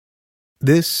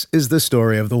This is the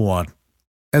story of the one.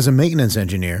 As a maintenance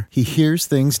engineer, he hears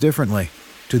things differently.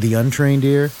 To the untrained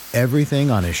ear,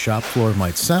 everything on his shop floor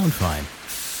might sound fine,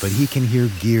 but he can hear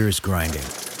gears grinding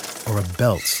or a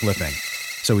belt slipping.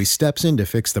 So he steps in to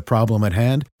fix the problem at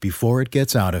hand before it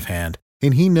gets out of hand.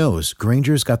 And he knows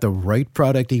Grainger's got the right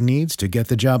product he needs to get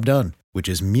the job done, which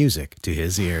is music to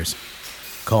his ears.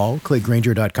 Call, click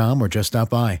Grainger.com, or just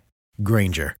stop by.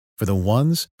 Grainger, for the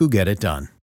ones who get it done.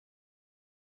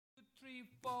 3,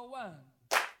 4, 1.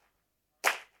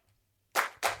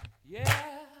 Yeah.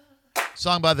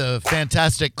 Song by the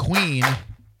fantastic Queen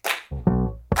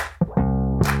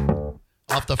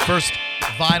off the first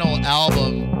vinyl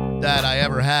album that I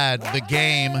ever had, The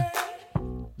Game,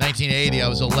 1980. I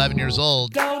was 11 years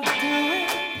old. And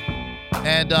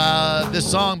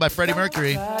this song by Freddie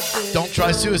Mercury, Don't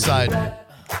Try Suicide.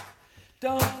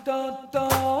 Don't do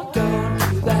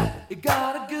that. You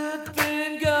got a good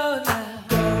thing going now.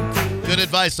 Don't do Good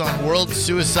advice on World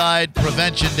Suicide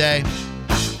Prevention Day.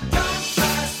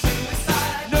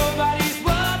 Nobody's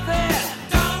worth it.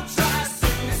 Don't try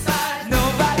suicide.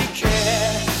 Nobody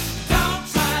cares. Don't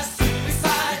try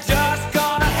suicide. You're just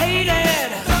gonna hate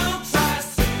it. Don't try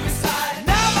suicide.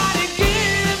 Nobody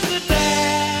gives a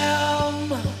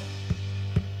damn.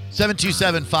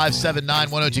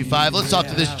 727-579-1025. Let's talk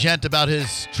to this gent about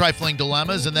his trifling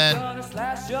dilemmas, and then Gonna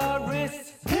slash your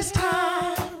wrist this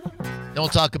time. we'll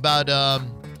talk about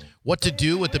what to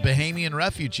do with the Bahamian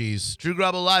refugees. Drew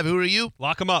Grubba Live, who are you?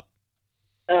 Lock them up.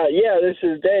 Yeah, this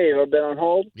is Dave. I've been on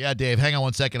hold. Yeah, Dave, hang on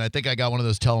one second. I think I got one of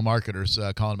those telemarketers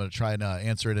calling. I'm going to try and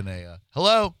answer it in a...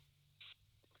 hello?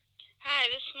 Hi,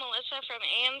 this is Melissa from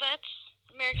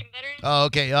AMVETS, American Veterans. Oh,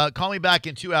 okay. Call me back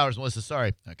in 2 hours, Melissa.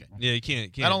 Sorry. Okay. Yeah, you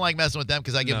can't. I don't like messing with them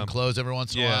because I give them clothes every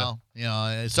once in a Yeah. while. You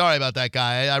know, sorry about that,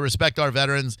 guy. I respect our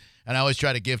veterans, and I always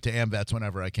try to give to AMVETS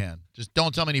whenever I can. Just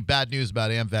don't tell me any bad news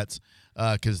about AMVETS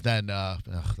because then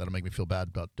that'll make me feel bad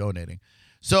about donating.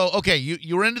 So, okay,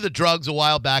 you were into the drugs a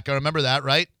while back. I remember that,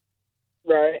 right?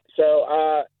 Right. So,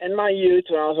 in my youth,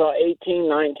 when I was about 18,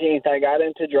 19, I got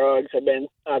into drugs. I've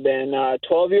been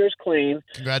 12 years clean.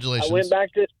 Congratulations. I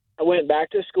went back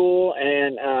to school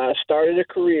and started a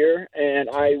career, and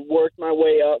I worked my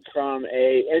way up from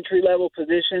a entry-level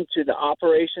position to the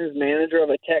operations manager of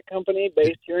a tech company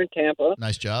based here in Tampa,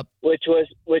 Nice job. which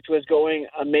was going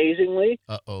amazingly.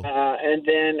 Uh-oh. And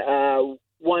then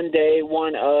one day,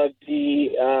 one of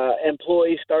the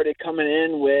employees started coming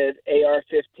in with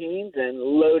AR-15s and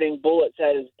loading bullets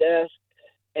at his desk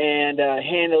and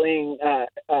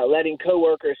letting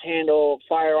coworkers handle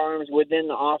firearms within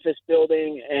the office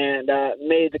building, and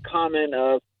made the comment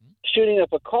of shooting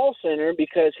up a call center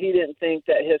because he didn't think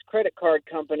that his credit card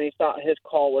company thought his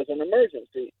call was an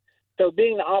emergency. So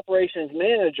being the operations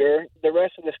manager, the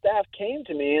rest of the staff came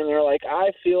to me and they're like,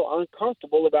 I feel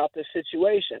uncomfortable about this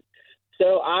situation.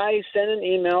 So I sent an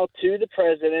email to the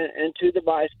president and to the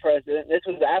vice president. This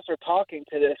was after talking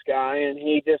to this guy, and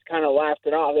he just kind of laughed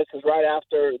it off. This was right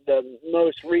after the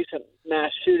most recent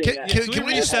mass shooting.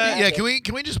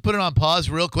 Can we just put it on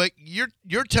pause real quick?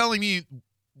 You're telling me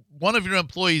one of your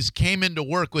employees came into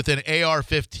work with an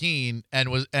AR-15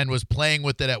 and was playing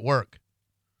with it at work?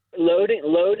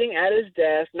 Loading at his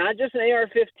desk, not just an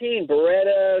AR-15,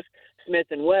 Berettas, Smith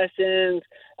 & Wessons,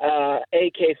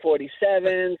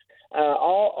 AK-47s,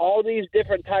 all these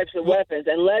different types of weapons,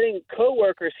 and letting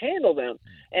coworkers handle them.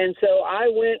 And so I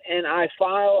went and I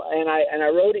filed and I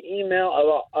wrote an email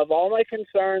of all my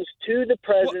concerns to the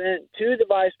president, to the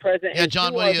vice president. Yeah, and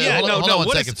John, to what do you? Hold on one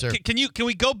what second, sir. Can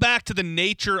we go back to the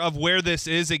nature of where this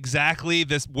is exactly?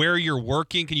 Where you're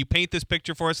working? Can you paint this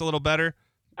picture for us a little better?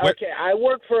 Okay, I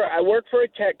work for a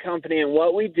tech company, and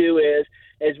what we do is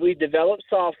we develop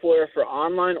software for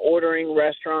online ordering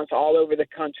restaurants all over the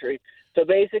country. So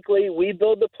basically, we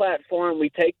build the platform, we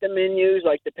take the menus,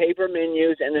 like the paper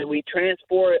menus, and then we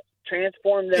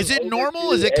transform them. Is it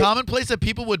normal? Is it commonplace that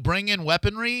people would bring in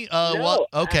weaponry? No.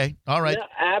 Okay, all right. No,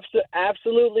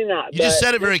 absolutely not. You just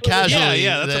said it very casually.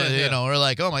 Yeah, that's what I- you know, we're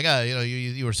like, oh my god, you know,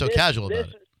 you were so casual about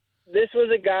it. This was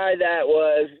a guy that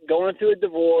was going through a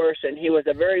divorce, and he was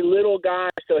a very little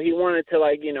guy, so he wanted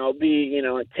to be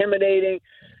intimidating.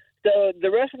 So the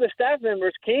rest of the staff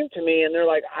members came to me, and they're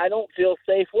like, I don't feel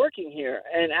safe working here.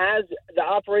 And as the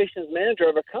operations manager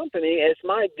of a company, it's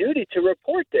my duty to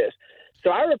report this.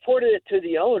 So I reported it to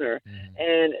the owner,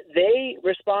 and they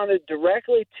responded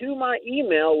directly to my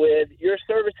email with, your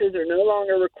services are no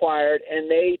longer required, and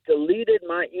they deleted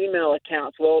my email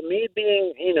accounts. Well, me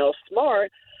being,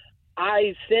 smart,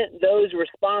 I sent those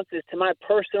responses to my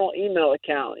personal email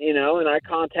account, and I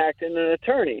contacted an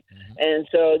attorney. And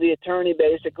so the attorney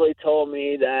basically told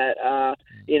me that,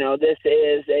 this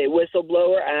is a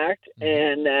whistleblower act,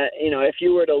 and that, if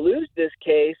you were to lose this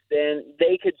case, then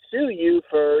they could sue you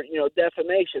for,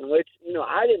 defamation, which,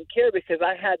 I didn't care because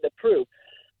I had the proof.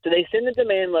 So they sent a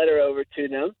demand letter over to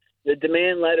them. The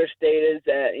demand letter stated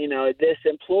that, this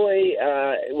employee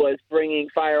was bringing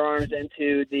firearms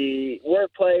into the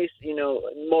workplace.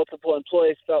 Multiple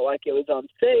employees felt like it was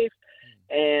unsafe.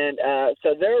 And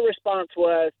so their response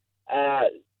was,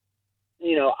 I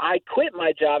quit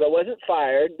my job. I wasn't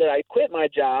fired, but I quit my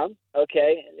job.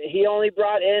 Okay. He only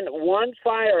brought in one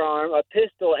firearm, a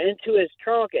pistol, into his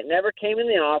trunk. It never came in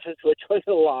the office, which was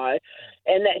a lie,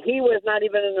 and that he was not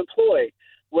even an employee.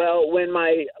 Well, when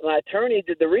my attorney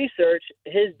did the research,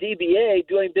 his DBA,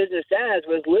 doing business as,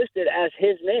 was listed as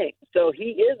his name. So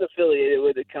he is affiliated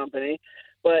with the company.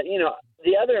 But,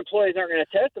 the other employees aren't going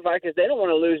to testify because they don't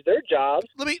want to lose their jobs.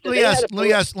 Let me ask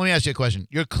you a question.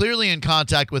 You're clearly in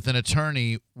contact with an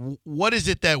attorney. What is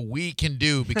it that we can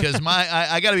do? Because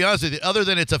I got to be honest with you. Other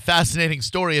than it's a fascinating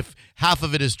story, if half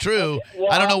of it is true, Okay,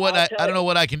 well, I don't know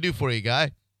what I can do for you,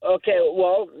 guy. Okay,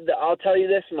 well, I'll tell you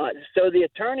this much. So the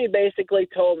attorney basically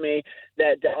told me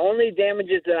that the only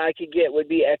damages that I could get would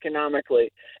be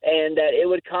economically, and that it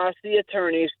would cost the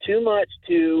attorneys too much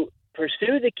to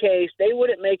pursue the case. They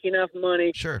wouldn't make enough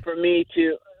money for me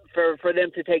for them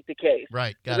to take the case.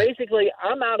 Right. So basically,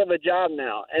 I'm out of a job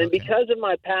now, and because of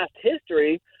my past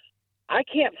history, I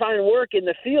can't find work in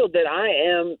the field that I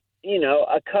am,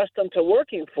 accustomed to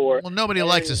working for. Well, nobody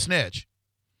likes a snitch.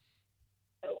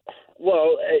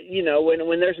 Well,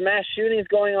 when there's mass shootings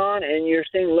going on and you're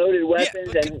seeing loaded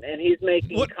weapons and he's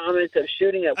making comments of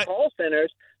shooting at call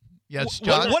centers. Yes,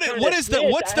 John. I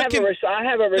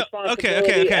have a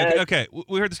responsibility. Okay.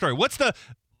 We heard the story.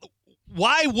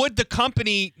 Why would the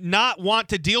company not want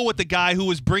to deal with the guy who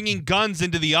was bringing guns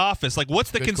into the office? Like,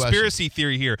 what's the conspiracy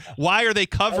theory here? Why are they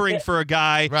covering for a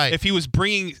guy if he was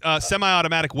bringing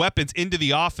semi-automatic weapons into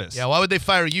the office? Yeah, why would they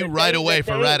fire you right away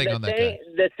for ratting on that guy?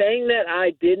 The thing that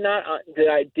I did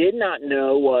not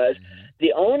know was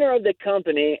the owner of the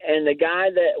company and the guy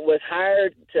that was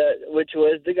hired to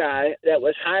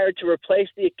replace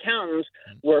the accountants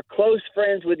were close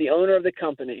friends with the owner of the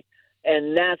company,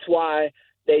 and that's why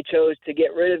they chose to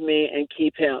get rid of me and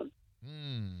keep him.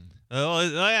 Oh,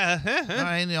 yeah. All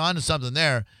right, on to something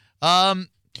there.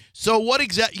 So what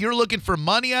you're looking for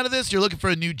money out of this? You're looking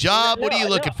for a new job? What are you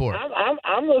looking for?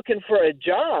 I'm looking for a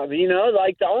job,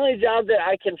 like the only job that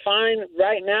I can find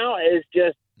right now is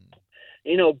just,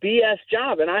 BS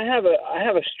job. And I have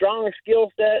a strong skill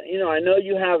set. I know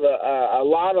you have a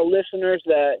lot of listeners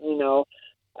that,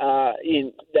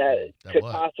 that could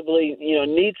possibly,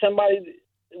 need somebody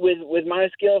with my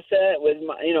skill set,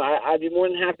 I'd be more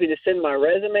than happy to send my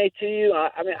resume to you.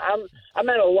 I'm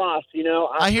at a loss,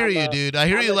 I hear you, dude. I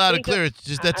hear you loud and clear. It's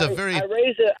just I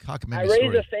raise a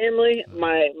family.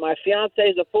 My fiance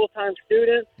is a full-time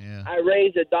student. Yeah. I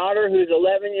raise a daughter who's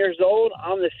 11 years old.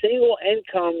 I'm the single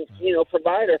income,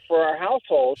 provider for our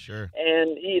household. Sure.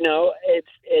 And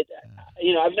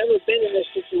I've never been in this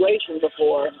situation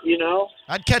before.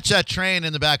 I'd catch that train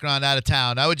in the background out of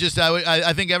town. I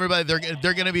think everybody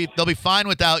they'll be fine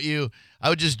without you. I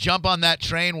would just jump on that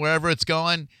train wherever it's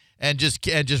going and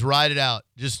just ride it out.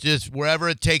 Just wherever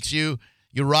it takes you,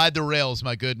 you ride the rails,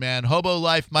 my good man. Hobo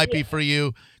life might be for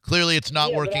you. Clearly, it's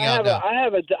not working out now. I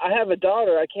have a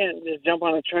daughter. I can't just jump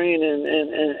on a train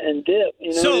and dip.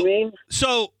 You know what I mean?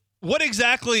 So. What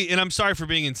exactly, and I'm sorry for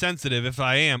being insensitive if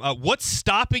I am, what's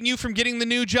stopping you from getting the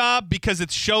new job? Because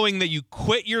it's showing that you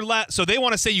quit your last, so they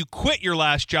want to say you quit your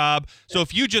last job. So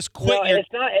if you just quit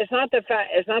it's not the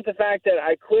fact that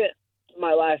I quit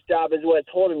my last job is what's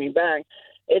holding me back.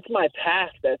 It's my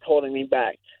past that's holding me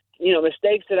back.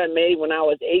 Mistakes that I made when I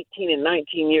was 18 and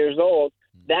 19 years old,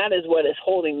 that is what is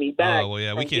holding me back. Oh, well,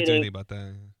 yeah, we can't do anything about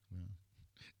that.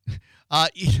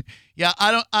 Yeah,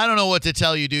 I don't know what to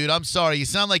tell you, dude. I'm sorry. You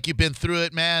sound like you've been through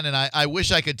it, man, and I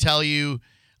wish I could tell you.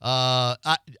 I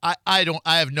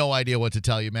have no idea what to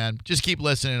tell you, man. Just keep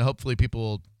listening, and hopefully people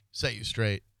will set you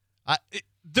straight.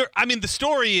 The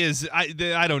story is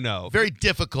I don't know. Very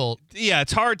difficult. Yeah,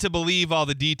 it's hard to believe all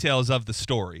the details of the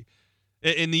story.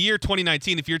 In the year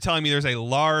 2019, if you're telling me there's a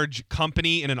large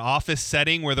company in an office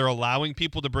setting where they're allowing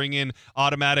people to bring in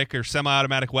automatic or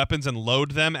semi-automatic weapons and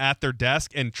load them at their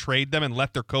desk and trade them and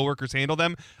let their coworkers handle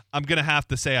them, I'm going to have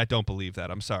to say I don't believe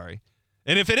that. I'm sorry.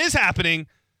 And if it is happening,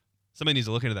 somebody needs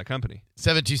to look into that company.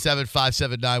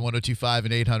 727-579-1025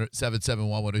 and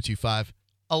 800-771-1025.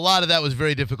 A lot of that was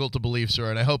very difficult to believe,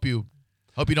 sir, and I hope you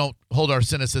don't hold our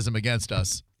cynicism against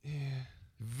us. Yeah.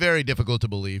 Very difficult to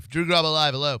believe. Drew Graba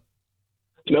Live, hello.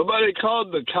 Nobody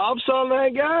called the cops on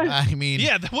that guy? I mean,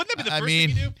 Yeah, wouldn't that be the first thing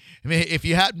you do? I mean, if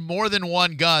you had more than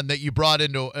one gun that you brought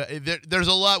into, there's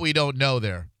a lot we don't know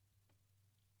there.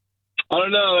 I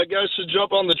don't know. That guy should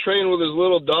jump on the train with his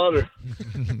little daughter.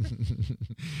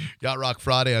 Yacht Rock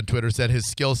Friday on Twitter said his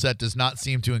skill set does not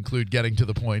seem to include getting to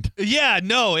the point. Yeah,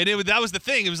 no, and that was the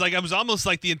thing. It was like I was almost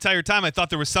like the entire time I thought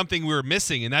there was something we were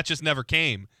missing, and that just never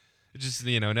came. It just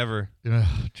never. Drew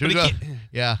But it Graba, can't-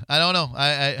 yeah, I don't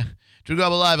know. Drew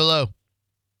Graba Live, hello.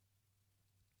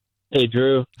 Hey,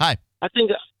 Drew. Hi. I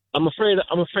think I'm afraid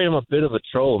I'm a bit of a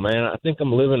troll, man. I think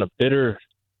I'm living a bitter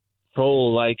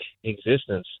troll-like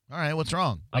existence. All right, what's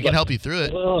wrong? I can help you through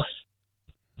it. Well,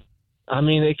 I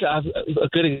mean, a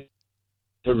good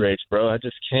rage, bro. I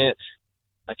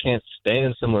can't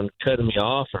stand someone cutting me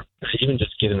off or even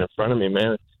just getting in front of me,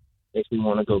 man. It makes me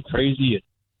want to go crazy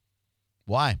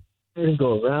Why? and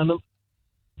go around them.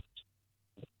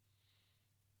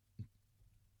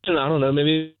 I don't know,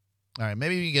 maybe. All right,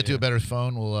 maybe we can get to a better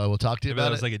phone. We'll talk to you Maybe that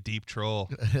about was it. like a deep troll.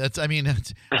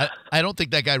 I don't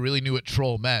think that guy really knew what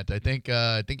troll meant. I think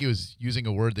he was using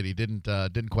a word that he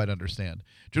didn't quite understand.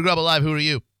 Drew Graba Live, who are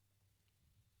you?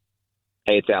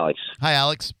 Hey, it's Alex. Hi,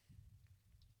 Alex.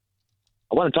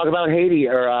 I want to talk about Haiti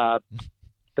or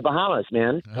the Bahamas,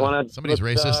 man. Somebody's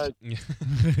racist.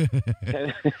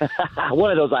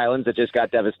 One of those islands that just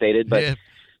got devastated, but Yeah.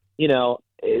 you know,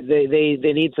 they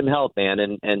need some help, man,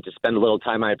 and to spend a little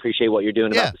time. I appreciate what you're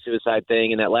doing Yeah. about the suicide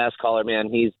thing. And that last caller, man,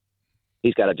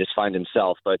 he's got to just find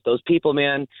himself. But those people,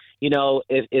 man, you know,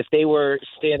 if they were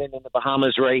standing in the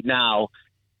Bahamas right now,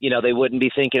 you know, they wouldn't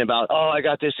be thinking about, oh, I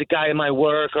got this guy in my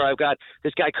work, or I've got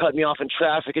this guy cut me off in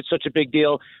traffic. It's such a big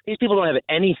deal. These people don't have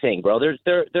anything, bro.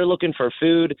 They're looking for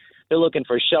food. They're looking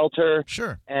for shelter.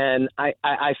 Sure. And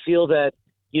I feel that,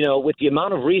 you know, with the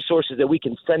amount of resources that we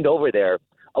can send over there,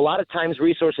 a lot of times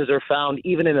resources are found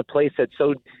even in a place that's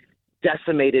so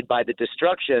decimated by the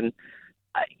destruction.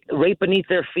 Right beneath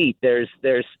their feet, there's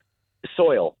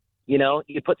soil. You know,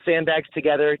 you put sandbags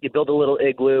together, you build a little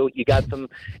igloo, you got some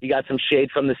shade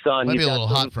from the sun. Might you be a got little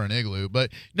some- hot for an igloo,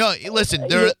 but no. Listen,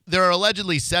 there are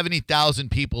allegedly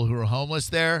 70,000 people who are homeless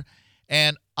there,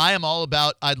 and I am all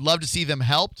about. I'd love to see them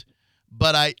helped,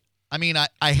 but I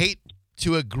hate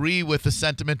to agree with the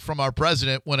sentiment from our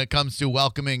president when it comes to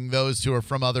welcoming those who are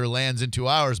from other lands into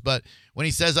ours. But when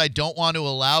he says I don't want to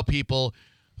allow people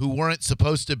who weren't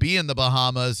supposed to be in the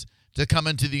Bahamas to come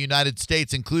into the United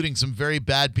States, including some very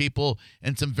bad people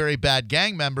and some very bad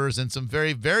gang members and some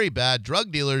very, very bad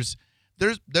drug dealers,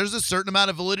 there's a certain amount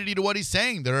of validity to what he's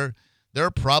saying. There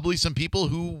are probably some people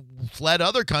who fled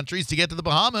other countries to get to the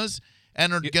Bahamas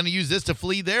and are going to use this to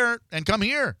flee there and come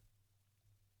here.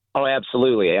 Oh,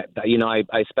 absolutely. You know,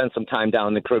 I spent some time down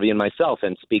in the Caribbean myself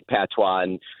and speak patois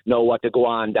and know what to go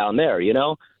on down there, you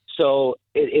know? So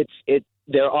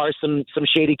there are some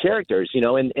shady characters, you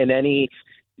know, in any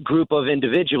group of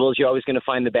individuals, you're always going to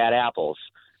find the bad apples,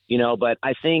 you know, but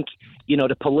I think, you know,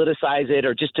 to politicize it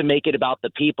or just to make it about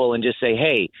the people and just say,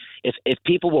 hey, if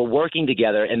people were working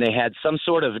together and they had some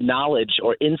sort of knowledge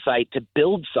or insight to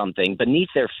build something beneath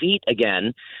their feet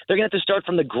again, they're going to have to start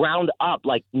from the ground up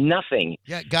like nothing.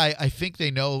 Yeah, Guy, I think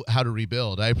they know how to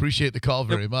rebuild. I appreciate the call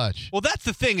very much. Well, that's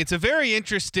the thing. It's a very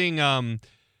interesting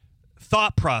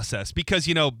thought process because,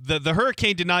 you know, the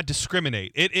hurricane did not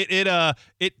discriminate.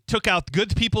 It took out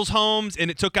good people's homes and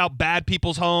it took out bad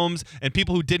people's homes and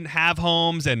people who didn't have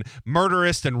homes and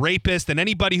murderers and rapists and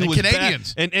anybody who And was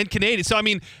Canadians. bad and Canadians. So I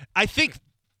mean, I think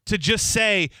to just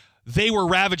say they were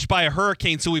ravaged by a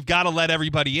hurricane, so we've got to let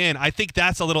everybody in, I think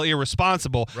that's a little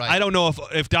irresponsible. Right. I don't know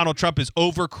if Donald Trump is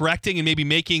overcorrecting and maybe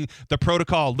making the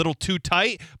protocol a little too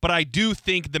tight, but I do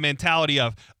think the mentality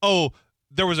of, oh,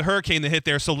 there was a hurricane that hit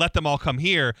there, so let them all come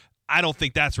here. I don't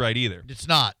think that's right either. It's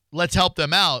not. Let's help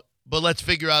them out, but let's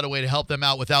figure out a way to help them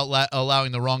out without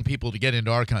allowing the wrong people to get into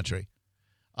our country.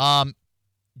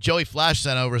 Joey Flash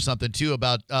sent over something, too,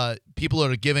 about people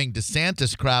that are giving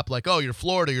DeSantis crap like, oh, you're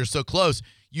Florida, you're so close,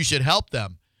 you should help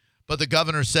them. But the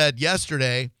governor said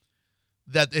yesterday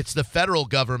that it's the federal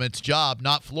government's job,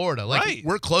 not Florida. Like, Right.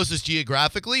 We're closest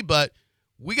geographically, but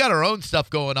we got our own stuff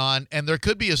going on, and there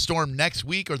could be a storm next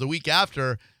week or the week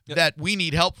after that we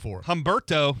need help for.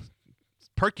 Humberto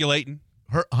percolating.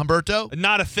 Humberto?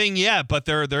 Not a thing yet, but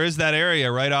there is that area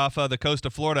right off the coast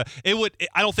of Florida.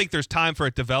 I don't think there's time for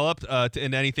it developed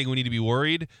into anything we need to be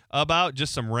worried about,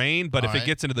 just some rain. But All if right. it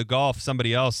gets into the Gulf,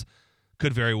 somebody else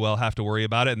could very well have to worry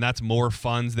about it, and that's more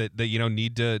funds that you know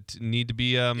need to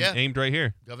be aimed right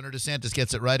here. Governor DeSantis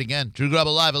gets it right again. Drew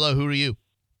Graba Live, hello, who are you?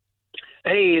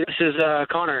 Hey, this is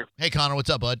Connor. Hey, Connor, what's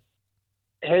up, bud?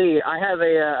 Hey, I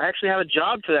actually have a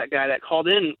job for that guy that called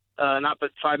in not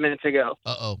but 5 minutes ago.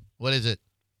 Uh-oh. What is it?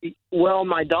 Well,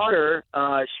 my daughter,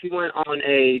 she went on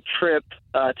a trip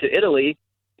to Italy,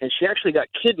 and she actually got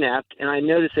kidnapped. And I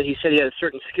noticed that he said he had a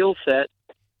certain skill set.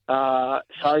 So I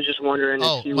was just wondering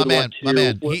if you would want to. My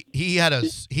man. He had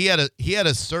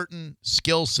a certain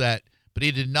skill set, but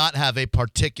he did not have a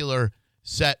particular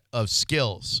set of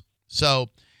skills. So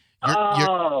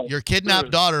your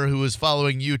kidnapped daughter, who was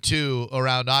following you two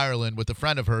around Ireland with a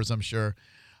friend of hers, I'm sure.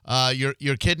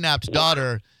 Your kidnapped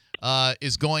daughter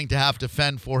is going to have to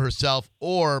fend for herself,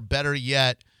 or better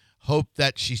yet, hope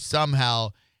that she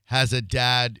somehow has a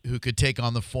dad who could take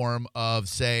on the form of,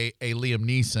 say, a Liam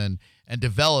Neeson and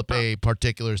develop a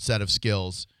particular set of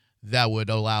skills that would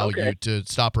allow you to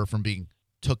stop her from being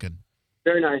tooken.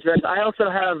 Very nice. I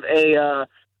also have a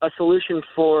solution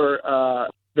for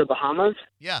the Bahamas.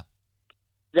 Yeah.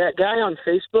 That guy on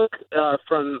Facebook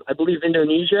from, I believe,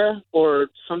 Indonesia or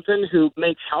something, who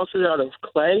makes houses out of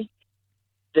clay,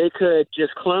 they could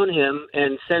just clone him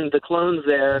and send the clones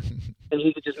there, and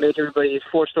he could just make everybody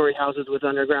 4-story houses with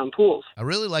underground pools. I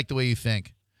really like the way you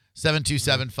think.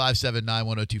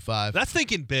 727-579-1025. That's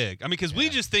thinking big. I mean, because we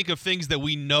just think of things that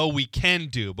we know we can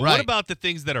do, but what about the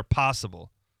things that are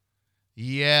possible?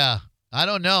 Yeah, I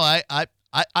don't know. I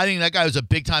think that guy was a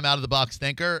big time out of the box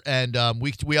thinker, and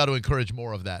we ought to encourage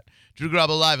more of that. Drew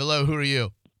Grabo Live. Hello, who are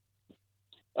you?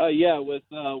 Yeah, with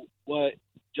what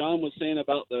John was saying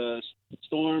about the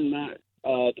storm not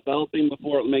developing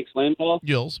before it makes landfall.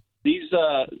 Yills. These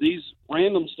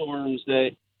random storms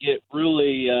that get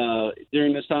really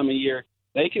during this time of year,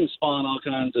 they can spawn all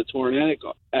kinds of tornadic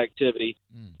activity.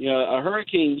 You know, a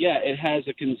hurricane, it has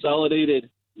a consolidated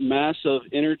mass of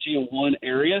energy in one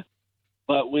area,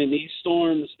 but when these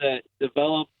storms that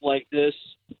develop like this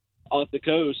off the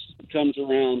coast comes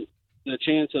around, the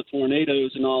chance of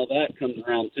tornadoes and all that comes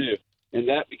around too, and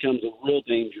that becomes a real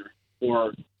danger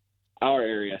for our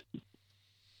area.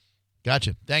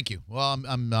 Gotcha. Thank you. Well,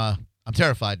 I'm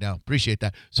terrified now. Appreciate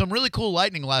that. Some really cool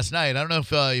lightning last night. I don't know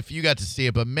if you got to see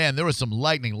it, but man, there was some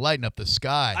lightning lighting up the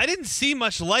sky. I didn't see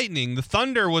much lightning. The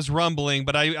thunder was rumbling,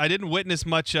 but I didn't witness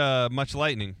much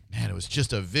lightning. Man, it was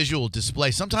just a visual display.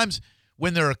 Sometimes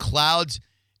when there are clouds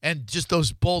and just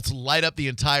those bolts light up the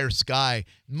entire sky,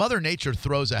 Mother Nature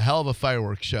throws a hell of a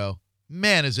fireworks show.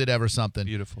 Man, is it ever something.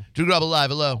 Beautiful. Drew Grabo Live.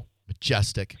 Hello.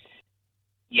 Majestic.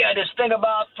 Yeah, this thing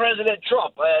about President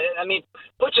Trump. I mean,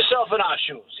 put yourself in our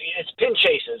shoes. It's pin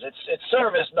chasers. It's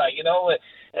service night. You know,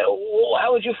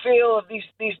 how would you feel if these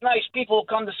nice people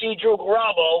come to see Drew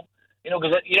Garabo? You know,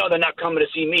 because they're not coming to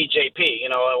see me, JP. You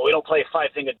know, we don't play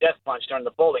five-finger death punch during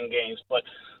the bowling games, but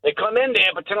they come in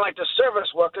there pretending like they're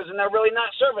service workers, and they're really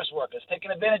not service workers,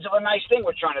 taking advantage of a nice thing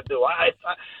we're trying to do. I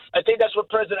think that's what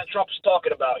President Trump's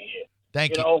talking about here.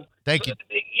 Thank you. Thank you.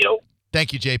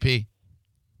 Thank you, JP.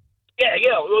 Yeah,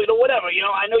 whatever.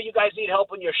 I know you guys need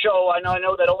help on your show. I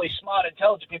know that only smart,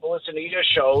 intelligent people listen to your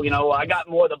show. I got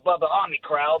more the Bubba Army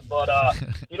crowd, but I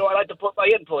like to put my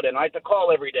input in. I like to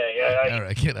call every day. All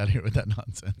right, get out of here with that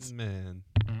nonsense. Man.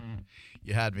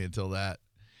 You had me until that.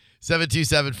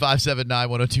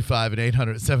 727-579-1025 and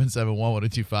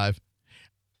 800-771-1025.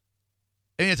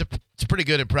 I mean, it's a pretty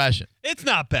good impression. It's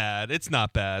not bad. But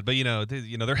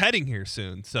they're heading here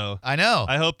soon. So I know.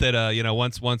 I hope that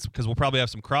once because we'll probably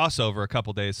have some crossover a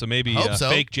couple days. So maybe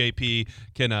fake JP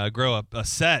can grow a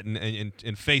set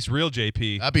and face real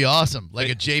JP. That'd be awesome. Like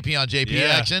a JP on JP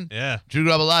action. Yeah. Drew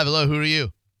Grabo Live. Hello. Who are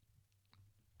you?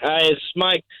 Hi, it's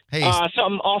Mike. Hey.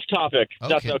 Something off topic.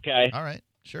 That's okay. All right.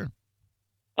 Sure.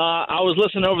 I was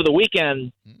listening over the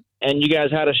weekend, and you guys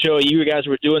had a show. You guys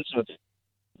were doing some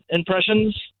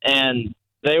impressions, and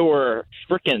they were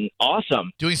freaking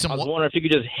awesome. Doing some. I was wondering if you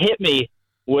could just hit me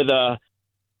with a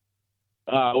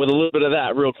little bit of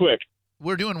that real quick.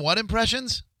 We're doing what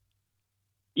impressions?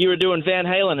 You were doing Van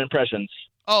Halen impressions.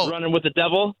 Oh, Running with the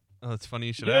Devil. Oh, that's funny.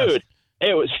 You should Dude, ask.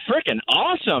 it was freaking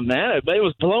awesome, man. It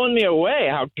was blowing me away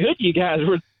how good you guys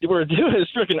were doing.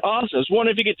 It's freaking awesome. I was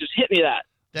wondering if you could just hit me that.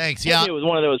 Thanks. Hit me with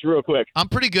one of those real quick. I'm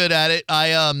pretty good at it.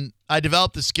 I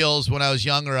developed the skills when I was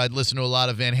younger. I'd listen to a lot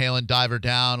of Van Halen, Diver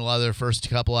Down, a lot of their first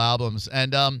couple albums,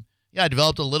 and I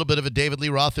developed a little bit of a David Lee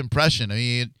Roth impression. I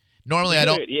mean, normally I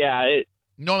don't. Yeah.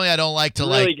 Normally I don't like to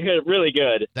really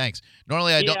good. Thanks.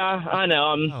 Normally I don't. Yeah, I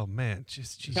know. Oh man,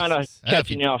 just kind of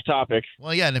catching you off topic.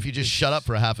 Well, yeah, and if you just shut up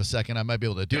for a half a second, I might be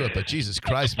able to do it. But Jesus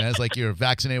Christ, man, it's like you're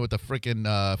vaccinated with the freaking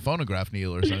phonograph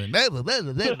needle or something.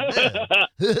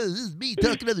 This is me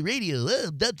talking on the radio.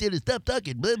 Stop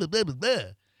talking. Blah, blah, blah, blah, blah.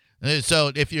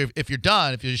 So if you're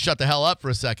done, if you just shut the hell up for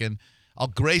a second, I'll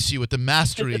grace you with the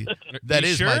mastery that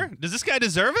is. Sure? Does this guy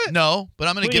deserve it? No, but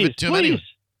I'm going to give it to him anyway.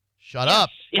 Shut up.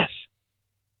 Yes.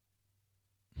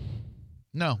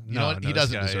 No, you know No, what? no, He this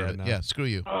doesn't guy, deserve yeah, it. no. Yeah, screw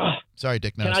you. Ugh. Sorry,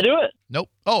 Dick Nose. Can I do it? Nope.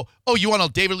 Oh, you want a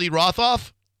David Lee Roth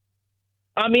off?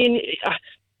 I mean,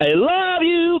 I love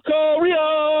you,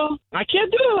 Corio. I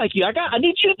can't do it like you. I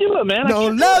need you to do it, man. No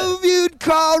love you,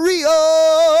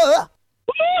 Corio.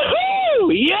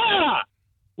 Woohoo! Yeah!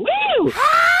 Woo!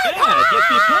 Yeah, get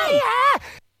the applause.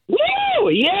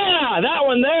 Woo! Yeah, that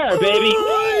one there, baby.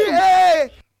 Yeah.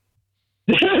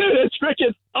 It's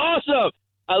freaking awesome.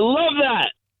 I love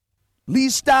that.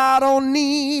 Least I don't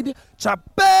need to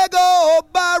beg or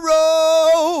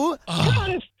borrow. God,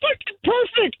 it's fucking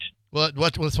perfect. Well,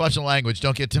 let's watch the language.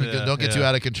 Don't get too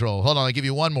out of control. Hold on, I'll give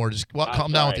you one more. Just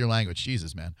calm down with your language.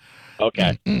 Jesus, man.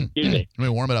 Okay. Excuse me. Let me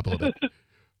warm it up a little bit.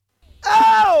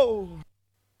 Oh!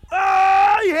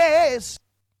 Oh, yes.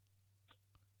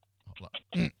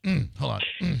 Hold on.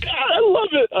 God, I love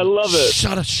it. I love it.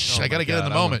 Shut up. I got to get in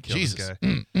the moment. Jesus.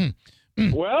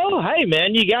 Well, hey,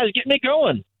 man, you guys get me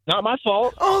going. Not my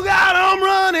fault. Oh, God, I'm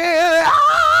running.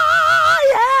 Oh,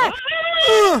 yeah.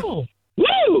 Oh,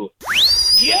 woo!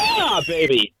 Yeah,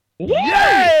 baby. Woo!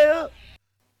 Yeah.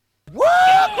 Woo!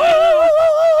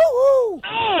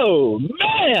 Oh,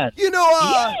 man. You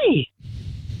know, Yay!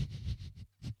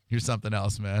 You're something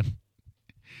else, man.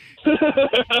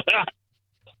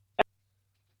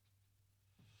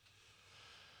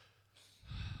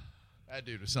 That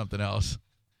dude was something else.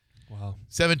 Wow.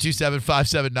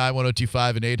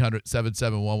 727-579-1025 and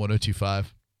 800-771-1025.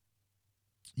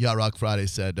 Yacht Rock Friday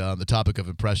said, on the topic of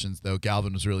impressions, though,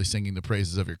 Galvin was really singing the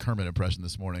praises of your Kermit impression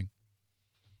this morning.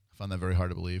 I found that very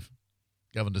hard to believe.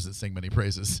 Galvin doesn't sing many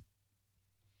praises.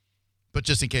 But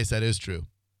just in case that is true,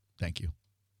 thank you.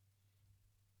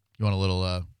 You want a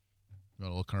little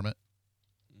Kermit?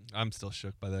 I'm still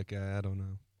shook by that guy. I don't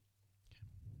know.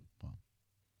 Well,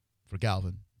 for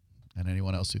Galvin and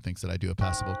anyone else who thinks that I do a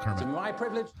passable Kermit. It's my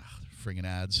privilege. Friggin'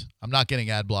 ads. I'm not getting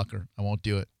ad blocker. I won't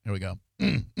do it. Here we go.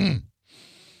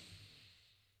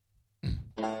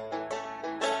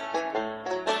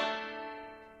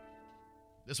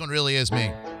 This one really is me.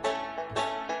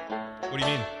 What do you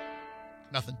mean?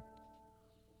 Nothing.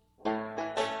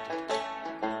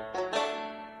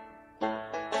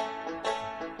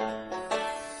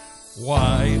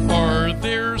 Why are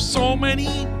there so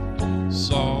many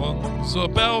songs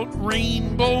about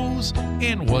rainbows,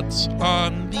 and what's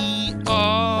on the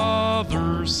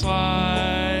other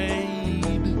side?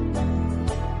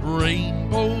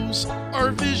 Rainbows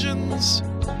are visions,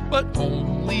 but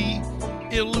only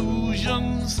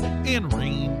illusions, and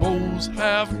rainbows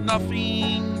have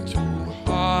nothing to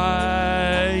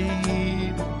hide.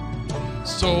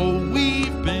 So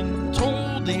we've been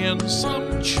told, and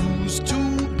some choose to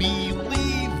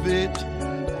believe it.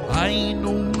 I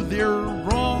know they're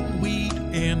wrong, wait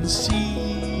and see.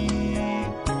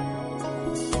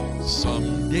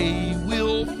 Someday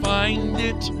we'll find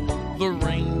it, the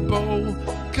rainbow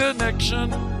connection,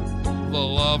 the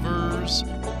lovers,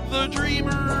 the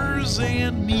dreamers,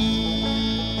 and me.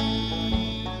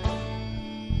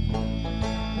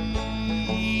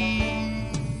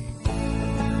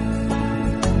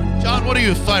 John, what are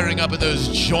you firing up at those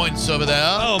joints over there?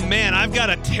 Oh, man, I've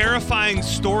got a terrifying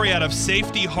story out of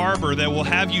Safety Harbor that will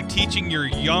have you teaching your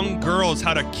young girls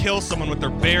how to kill someone with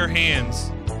their bare hands.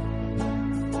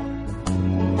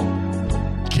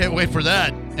 Can't wait for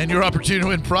that. And your opportunity to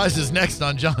win prizes next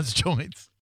on John's Joints.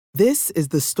 This is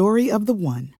the story of the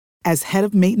one. As head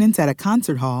of maintenance at a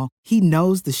concert hall, he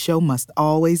knows the show must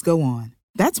always go on.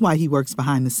 That's why he works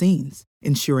behind the scenes,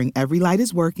 ensuring every light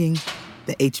is working,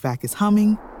 the HVAC is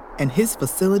humming, and his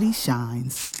facility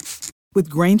shines. With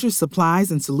Grainger's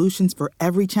supplies and solutions for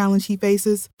every challenge he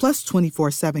faces, plus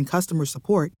 24/7 customer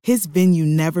support, his venue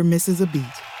never misses a beat.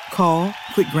 Call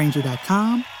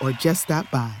quickgrainger.com or just stop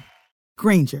by.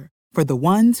 Grainger, for the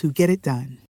ones who get it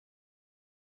done.